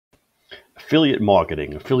Affiliate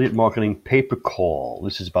marketing, pay-per-call.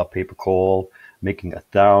 This is about pay-per-call, making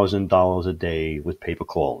 $1,000 a day with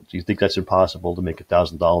pay-per-call. Do you think that's impossible to make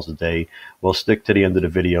 $1,000 a day? Well, stick to the end of the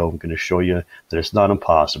video. I'm going to show you that it's not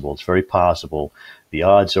impossible. It's very possible. The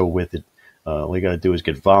odds are with it. All you got to do is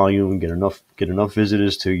get volume, get enough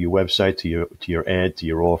visitors to your website, to your ad, to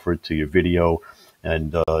your offer, to your video,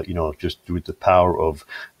 and just with the power of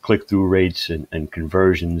click-through rates and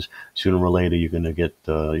conversions, sooner or later you're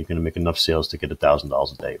gonna make enough sales to get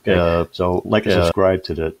 $1,000 a day. Okay? So like and subscribe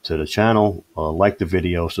to the channel, like the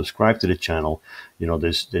video, subscribe to the channel.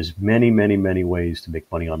 There's many ways to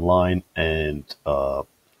make money online, and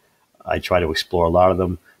I try to explore a lot of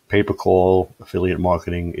them. Pay-per-call affiliate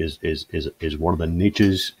marketing is one of the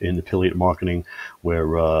niches in affiliate marketing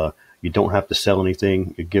where you don't have to sell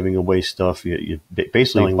anything. You're giving away stuff. You're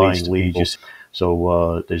basically buying leads.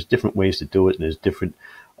 So there's different ways to do it, and there's different.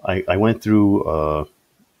 I went through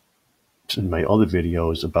in my other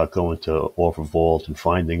videos about going to Offer Vault and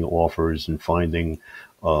finding offers and finding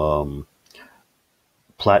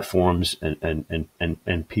platforms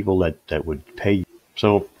and people that would pay you.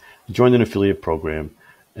 So join an affiliate program.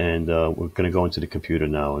 And we're going to go into the computer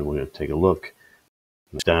now, and we're going to take a look.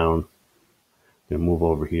 Down. Going to move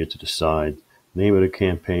over here to the side. Name of the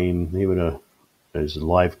campaign. Name of is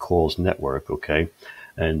Live Calls Network. Okay,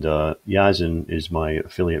 and Yazin is my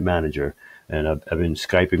affiliate manager, and I've been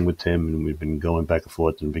Skyping with him, and we've been going back and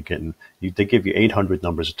forth, and been getting. They give you 800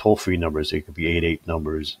 numbers, toll-free numbers. They could be 88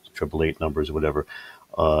 numbers, 888 numbers, whatever.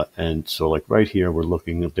 And so like right here,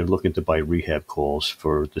 they're looking to buy rehab calls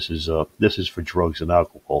for, this is for drugs and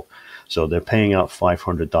alcohol. So they're paying out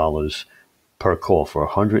 $500 per call for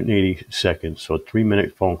 180 seconds. So a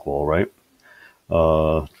 3-minute phone call, right?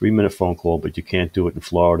 3-minute phone call, but you can't do it in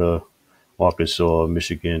Florida, Arkansas,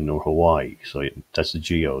 Michigan, or Hawaii. So that's the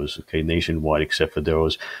geos, okay, nationwide, except for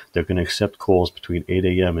those. They're going to accept calls between 8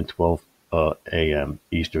 a.m. and 12 a.m.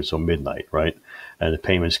 Eastern, so midnight, right? And the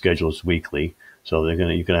payment schedule is weekly. So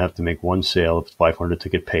you're gonna have to make one sale of $500 to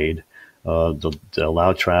get paid. The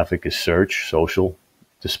allowed traffic is search, social,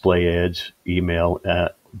 display ads, email,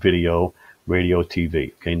 video, radio,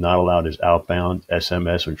 TV. Okay, not allowed is outbound,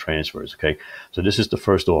 SMS, or transfers. Okay, so this is the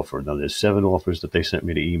first offer. Now there's 7 offers that they sent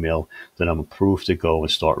me to email that I'm approved to go and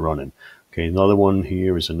start running. Okay, another one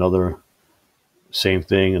here is another same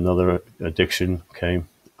thing, another addiction. Okay.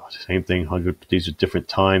 Same thing, 100. These are different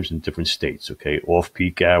times in different states. Okay,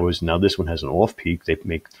 off-peak hours. Now this one has an off-peak. They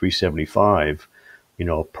make $375,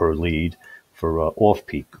 per lead for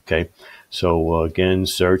off-peak. Okay, so again,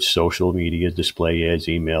 search, social media, display ads,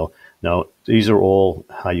 email. Now these are all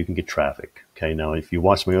how you can get traffic. Okay, now if you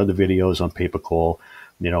watch my other videos on pay-per-call,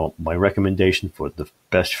 my recommendation for the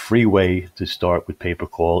best free way to start with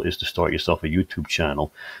pay-per-call is to start yourself a YouTube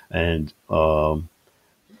channel, and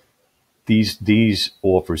These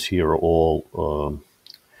offers here are all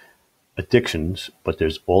addictions, but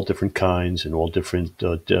there's all different kinds and all different.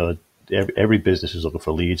 Every business is looking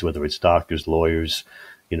for leads, whether it's doctors, lawyers,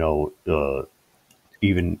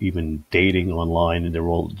 even dating online, and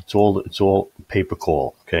it's all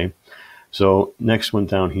pay-per-call. Okay, so next one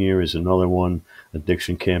down here is another one,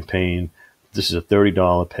 addiction campaign. This is a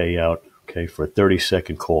 $30 payout. Okay, for a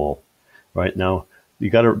 30-second call. Right now.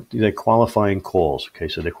 They're qualifying calls. Okay,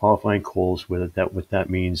 so they're qualifying calls. What that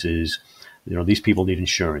means is, these people need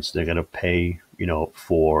insurance. They're going to pay,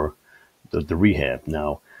 for the rehab.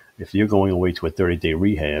 Now, if you're going away to a 30-day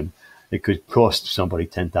rehab, it could cost somebody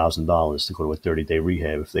 $10,000 to go to a 30-day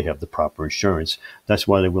rehab if they have the proper insurance. That's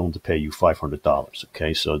why they're willing to pay you $500.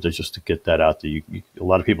 Okay, so just to get that out there, a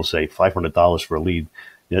lot of people say $500 for a lead.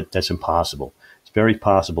 That's impossible. It's very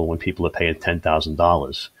possible when people are paying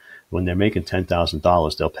 $10,000. When they're making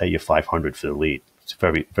 $10,000, they'll pay you $500 for the lead. It's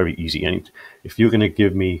very, very easy. And if you're going to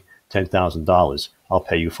give me $10,000, I'll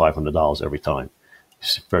pay you $500 every time.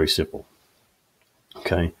 It's very simple.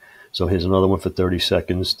 Okay. So here's another one for 30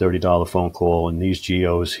 seconds, $30 phone call in these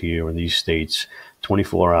geos here in these states,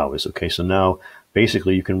 24 hours. Okay. So now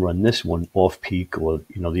basically you can run this one off peak, or,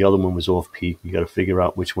 the other one was off peak. You got to figure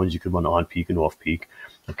out which ones you can run on peak and off peak.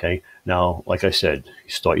 Okay. Now, like I said, you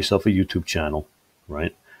start yourself a YouTube channel,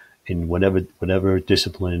 right? In whatever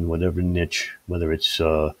discipline, whatever niche, whether it's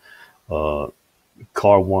car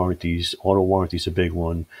warranties, auto warranties, a big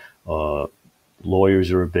one,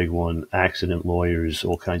 lawyers are a big one, accident lawyers,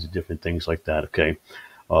 all kinds of different things like that. Okay,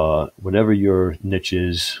 whatever your niche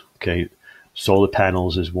is. Okay, solar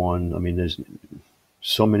panels is one. I mean, there's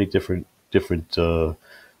so many different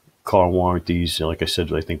car warranties. Like I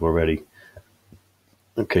said, I think already.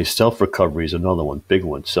 Okay, self recovery is another one, big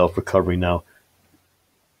one. Self recovery now.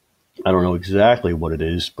 I don't know exactly what it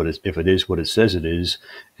is, but if it is what it says it is,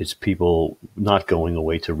 it's people not going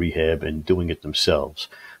away to rehab and doing it themselves.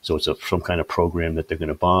 So it's some kind of program that they're going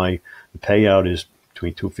to buy. The payout is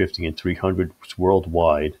between 250 and 300. It's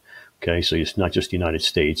worldwide. Okay, so it's not just the United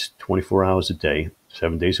States. 24 hours a day,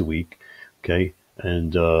 7 days a week. Okay,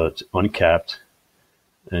 and it's uncapped,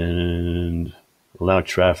 and allowed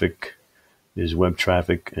traffic is web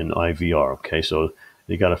traffic and IVR. Okay, so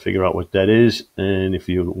you got to figure out what that is, and if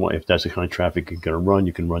that's the kind of traffic you're going to run,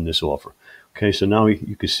 you can run this offer. Okay, so now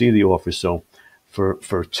you can see the offer. So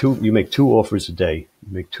for two, you make 2 offers a day.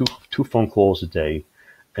 You make two phone calls a day,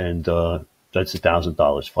 and that's $1,000,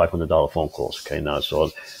 $500 phone calls. Okay, now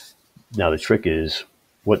the trick is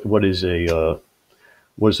what is a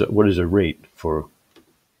rate for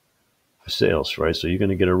sales, right? So you're going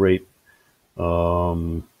to get a rate.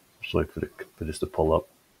 Just like for this to pull up.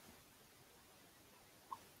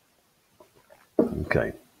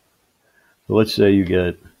 Okay, so let's say you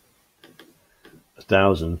get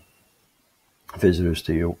 1,000 visitors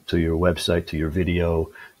to your website, to your video,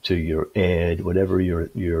 to your ad, whatever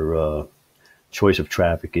your choice of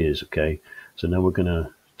traffic is. Okay, so now we're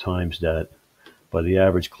gonna times that by the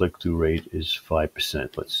average click-through rate is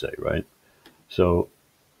 5%. Let's say, right? So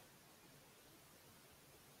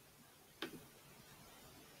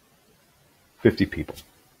 $50 people.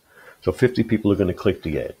 So 50 people are going to click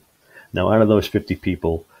the ad. Now, out of those 50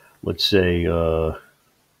 people, let's say it's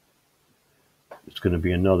going to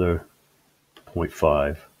be another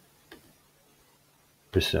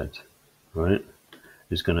 0.5%, right?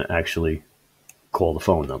 Is going to actually call the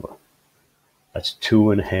phone number. That's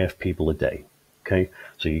 2.5 people a day. Okay,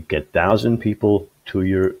 so you get 1,000 people to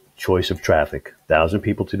your choice of traffic, 1,000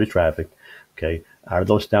 people to the traffic. Okay, out of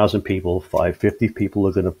those 1,000 people, 50 people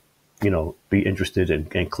are going to be interested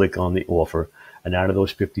and click on the offer. And out of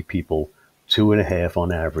those 50 people, 2.5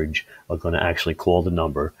 on average are going to actually call the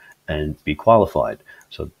number and be qualified.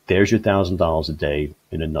 So there's your $1,000 a day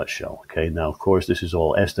in a nutshell. Okay. Now, of course, this is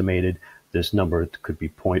all estimated. This number could be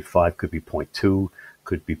 0.5, could be 0.2,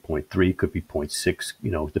 could be 0.3, could be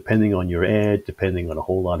 0.6, depending on your ad, depending on a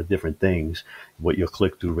whole lot of different things, what your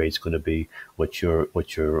click-through rate's going to be, what your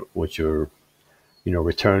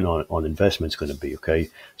return on investment is going to be. Okay.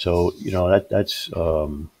 So, that's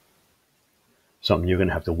something you're going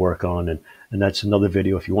to have to work on. And that's another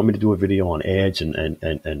video. If you want me to do a video on ads and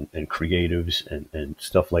creatives and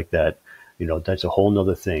stuff like that, that's a whole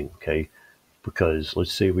nother thing. Okay. Because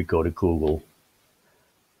let's say we go to Google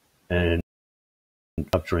and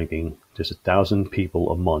stop drinking, there's 1,000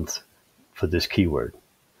 people a month for this keyword.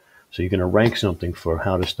 So you're going to rank something for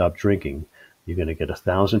how to stop drinking. You're going to get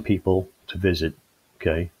 1,000 people to visit.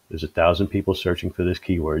 Okay, there's 1,000 people searching for this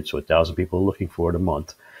keyword, so 1,000 people are looking for it a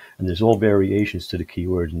month. And there's all variations to the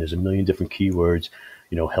keyword, and there's a million different keywords.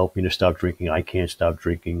 Help me to stop drinking. I can't stop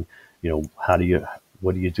drinking.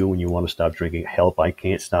 What do you do when you want to stop drinking? Help, I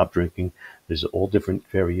can't stop drinking. There's all different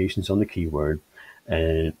variations on the keyword,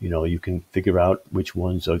 and you can figure out which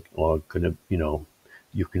ones are going to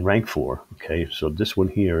you can rank for. Okay, so this one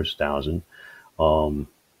here is 1,000.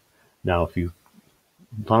 Now, a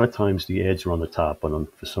lot of times the ads are on the top,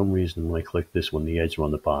 but for some reason when I click this one, the ads are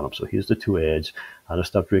on the bottom. So here's the 2 ads. How to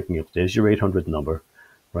stop drinking. There's your 800 number,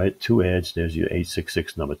 right? 2 ads. There's your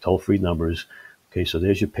 866 number, toll-free numbers. Okay, so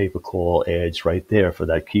there's your pay-per-call ads right there for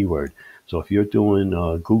that keyword. So if you're doing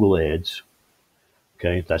Google ads,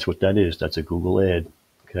 okay, that's what that is. That's a Google ad.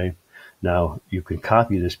 Okay, now you can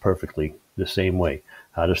copy this perfectly the same way.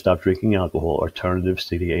 How to stop drinking alcohol, alternatives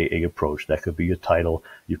to the AA approach. That could be your title.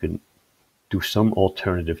 You can do some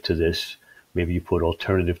alternative to this. Maybe you put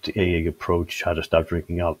alternative to AA approach, how to stop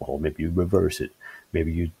drinking alcohol. Maybe you reverse it.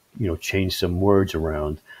 Maybe you change some words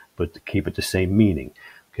around, but to keep it the same meaning.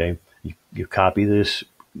 Okay, you copy this.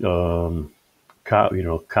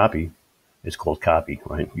 Copy. It's called copy,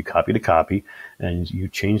 right? You copy the copy and you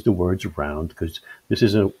change the words around, because this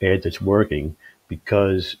is an ad that's working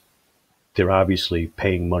because they're obviously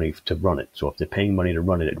paying money to run it. So if they're paying money to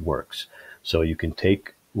run it, it works. So you can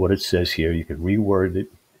take what it says here, you can reword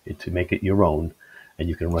it to make it your own, and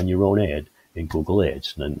you can run your own ad in Google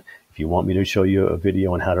Ads. And then if you want me to show you a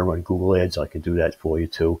video on how to run Google Ads, I can do that for you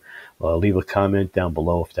too. Leave a comment down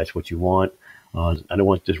below if that's what you want. I don't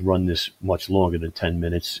want to just run this much longer than 10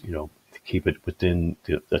 minutes, to keep it within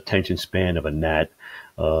the attention span of a gnat.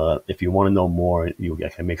 If you want to know more, I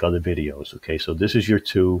can make other videos. Okay, so this is your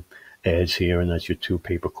 2 ads here, and that's your 2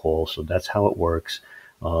 paper calls. So that's how it works.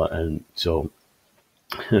 And so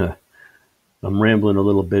I'm rambling a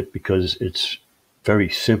little bit because it's very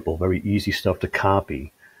simple, very easy stuff to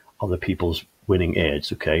copy other people's winning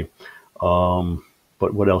ads. Okay.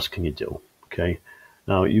 But what else can you do? Okay.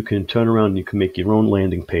 Now you can turn around and you can make your own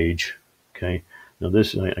landing page. Okay. Now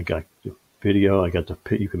this, I got the video,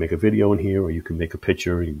 you can make a video in here, or you can make a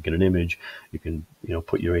picture, you can get an image, you can,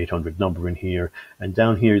 put your 800 number in here, and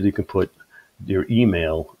down here you can put your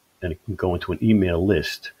email, and it can go into an email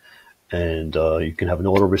list, and you can have an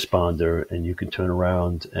autoresponder, and you can turn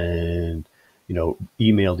around and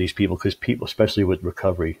email these people, because people, especially with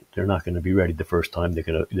recovery, they're not going to be ready the first time.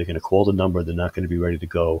 They're gonna call the number. They're not going to be ready to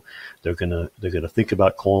go. They're gonna think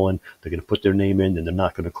about calling. They're gonna put their name in, and they're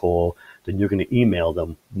not going to call. Then you're going to email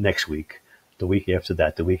them next week, the week after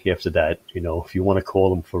that, the week after that. If you want to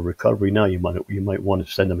call them for recovery now, you might want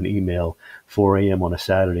to send them an email 4 a.m. on a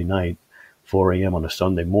Saturday night, 4 a.m. on a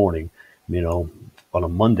Sunday morning, on a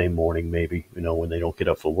Monday morning, maybe, when they don't get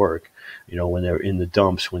up for work, when they're in the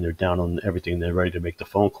dumps, when they're down on everything, they're ready to make the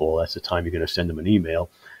phone call. That's the time you're going to send them an email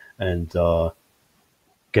and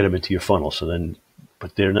get them into your funnel. So then,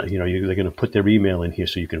 but they're not, they're going to put their email in here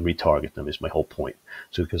so you can retarget them, is my whole point.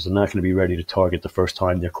 So because they're not going to be ready to target the first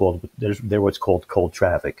time they're what's called cold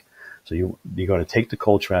traffic. So you're going to take the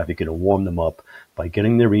cold traffic and warm them up by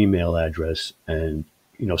getting their email address and,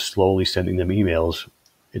 slowly sending them emails.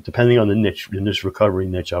 Depending on the niche, in this recovery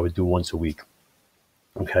niche, I would do once a week.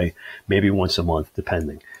 Okay. Maybe once a month,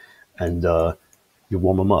 depending. And, you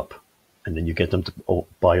warm them up, and then you get them to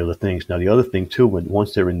buy other things. Now, the other thing too,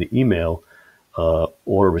 once they're in the email,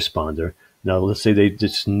 autoresponder, now let's say they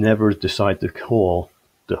just never decide to call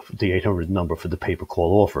the 800 number for the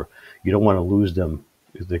pay-per-call offer. You don't want to lose them.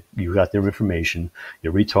 You got their information,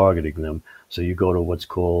 you're retargeting them. So you go to what's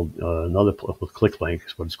called, ClickBank,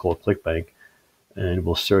 is what it's called, ClickBank. And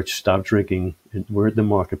we'll search stop drinking. We're at the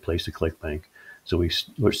marketplace to ClickBank. So we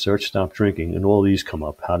search stop drinking, and all these come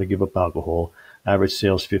up. How to give up alcohol. Average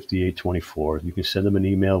sales 58.24. You can send them an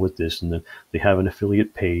email with this, and then they have an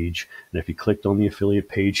affiliate page. And if you clicked on the affiliate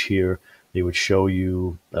page here, they would show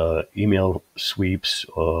you email sweeps,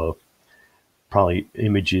 probably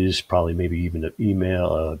images, probably maybe even an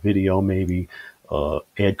email, video, maybe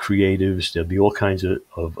ad creatives. There'll be all kinds of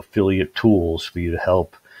affiliate tools for you to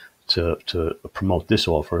help to promote this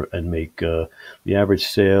offer and make the average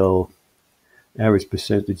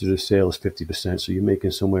percentage of the sale is 50%. So you're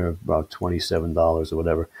making somewhere about $27 or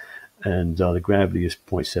whatever. And the gravity is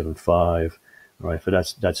 0.75. All right. So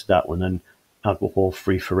that's that one. Then alcohol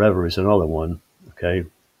free forever is another one. Okay.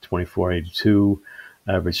 24.82.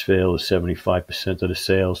 Average sale is 75% of the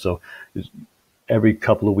sale. So every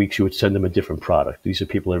couple of weeks you would send them a different product. These are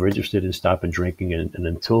people that are interested in stopping drinking, and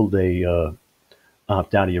until they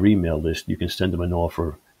opt out of your email list, you can send them an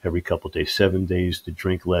offer every couple of days, 7 days to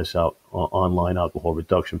drink less online alcohol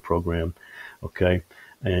reduction program. Okay.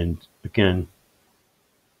 And again,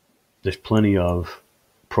 there's plenty of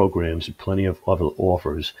programs and plenty of other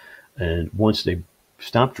offers. And once they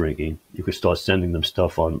stop drinking, you can start sending them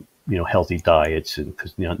stuff on, healthy diets. And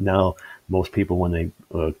because now most people, when they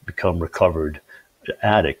become recovered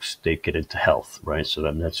addicts, they get into health, right? So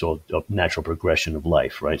that's all a natural progression of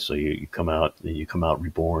life, right? So you come out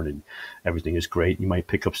reborn, and everything is great. You might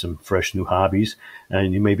pick up some fresh new hobbies,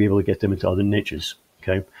 and you may be able to get them into other niches.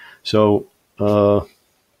 Okay. So, I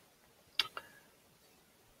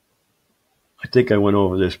think I went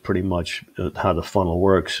over this pretty much, how the funnel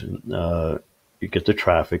works. You get the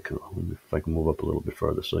traffic. If I can move up a little bit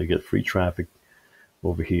further. So you get free traffic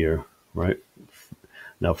over here, right?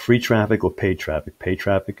 Now, free traffic or paid traffic. Paid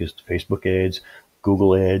traffic is Facebook ads,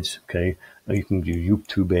 Google ads, okay? You can do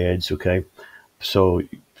YouTube ads, okay? So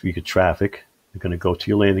if you get traffic, you're going to go to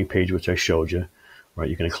your landing page, which I showed you, right?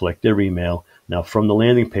 You're going to collect their email. Now, from the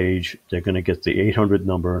landing page, they're going to get the 800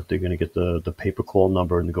 number. They're going to get the pay-per-call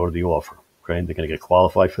number, and go to the offer, okay? And they're going to get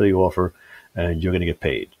qualified for the offer, and you're going to get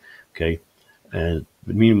paid, okay? And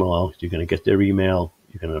meanwhile, you're going to get their email.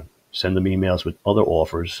 You're going to send them emails with other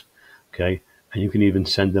offers, okay? And you can even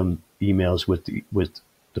send them emails with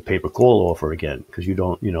the pay-per-call offer again, because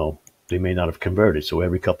they may not have converted. So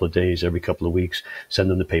every couple of days, every couple of weeks, send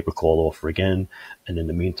them the pay-per-call offer again. And in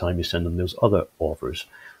the meantime, you send them those other offers,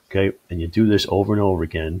 okay? And you do this over and over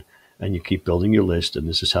again, and you keep building your list. And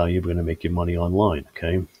this is how you're going to make your money online,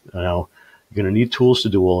 okay? Now, you're going to need tools to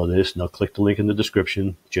do all of this. Now, click the link in the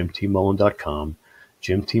description, jimtmullen.com.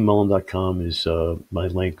 jimtmullen.com is my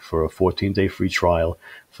link for a 14-day free trial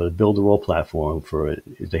for the Builderall platform.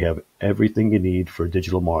 They have everything you need for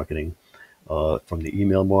digital marketing, from the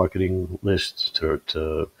email marketing list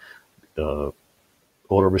to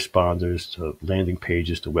autoresponders, to landing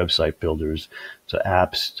pages, to website builders, to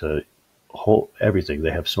apps, to everything.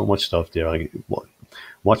 They have so much stuff there.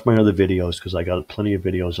 Watch my other videos, because I got plenty of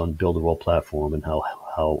videos on Builderall platform and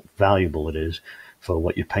how valuable it is for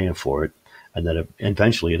what you're paying for it. and then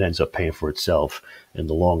eventually it ends up paying for itself in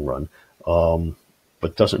the long run.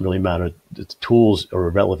 But it doesn't really matter. The tools are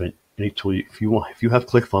irrelevant. Any tool, if you have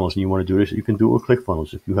ClickFunnels and you want to do this, you can do it with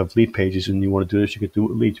ClickFunnels. If you have lead pages and you want to do this, you can do it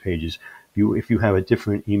with lead pages. If you have a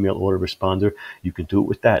different email autoresponder, you can do it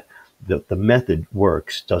with that. The method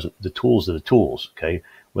works. The tools are the tools. Okay,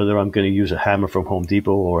 whether I'm going to use a hammer from Home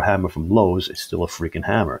Depot or a hammer from Lowe's, it's still a freaking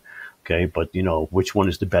hammer. Okay, but which one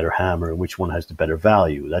is the better hammer and which one has the better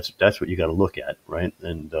value? That's what you got to look at, right?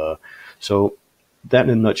 And so that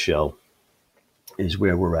in a nutshell is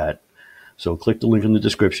where we're at. So click the link in the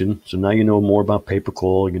description. So now you know more about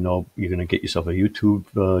pay-per-call. You're going to get yourself a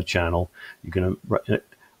YouTube channel. You're going to,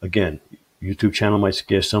 again, YouTube channel might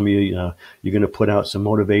scare some of you. You're going to put out some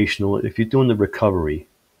motivational. If you're doing the recovery,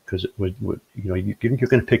 because you're going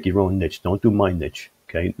to pick your own niche. Don't do my niche.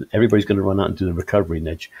 Okay, everybody's going to run out and do the recovery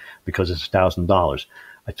niche because it's $1,000.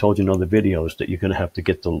 I told you in other videos that you're going to have to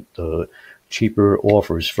get the cheaper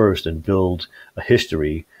offers first and build a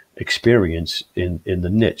history experience in the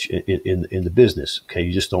niche, in the business. Okay,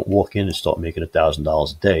 you just don't walk in and start making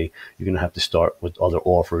 $1,000 a day. You're going to have to start with other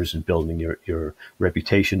offers and building your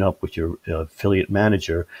reputation up with your affiliate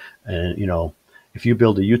manager. And if you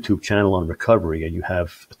build a YouTube channel on recovery and you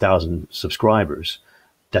have 1,000 subscribers,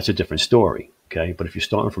 that's a different story. Okay, but if you're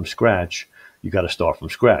starting from scratch, you got to start from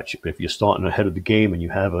scratch. If you're starting ahead of the game and you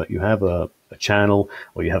have a channel,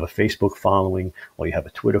 or you have a Facebook following, or you have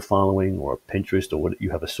a Twitter following, or a Pinterest, or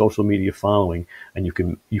you have a social media following, and you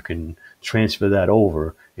can transfer that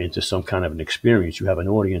over into some kind of an experience. You have an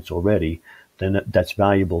audience already, then that's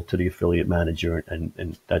valuable to the affiliate manager,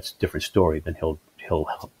 and that's a different story. Then he'll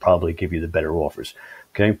probably give you the better offers.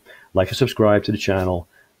 Okay, like and subscribe to the channel.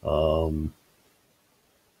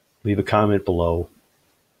 Leave a comment below.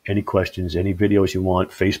 Any questions, any videos you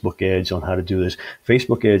want, Facebook ads on how to do this.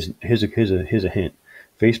 Facebook ads, here's a hint.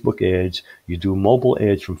 Facebook ads, you do mobile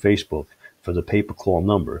ads from Facebook for the pay-per-call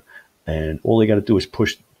number, and all they got to do is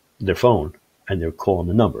push their phone and they're calling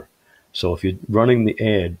the number. So if you're running the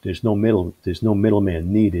ad, there's no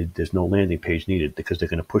middleman needed, there's no landing page needed, because they're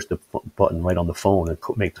going to push the button right on the phone and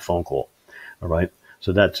make the phone call. All right,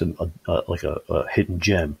 so that's like a hidden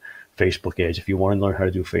gem. Facebook ads. If you want to learn how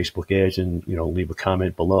to do Facebook ads, and leave a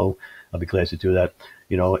comment below, I'll be glad to do that.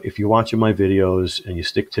 If you're watching my videos and you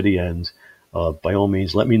stick to the end, by all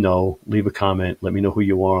means, let me know. Leave a comment. Let me know who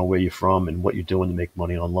you are and where you're from and what you're doing to make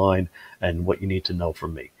money online and what you need to know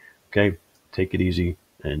from me. Okay, take it easy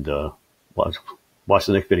and watch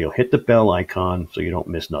the next video. Hit the bell icon so you don't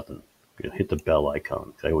miss nothing. Hit the bell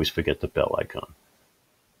icon. I always forget the bell icon.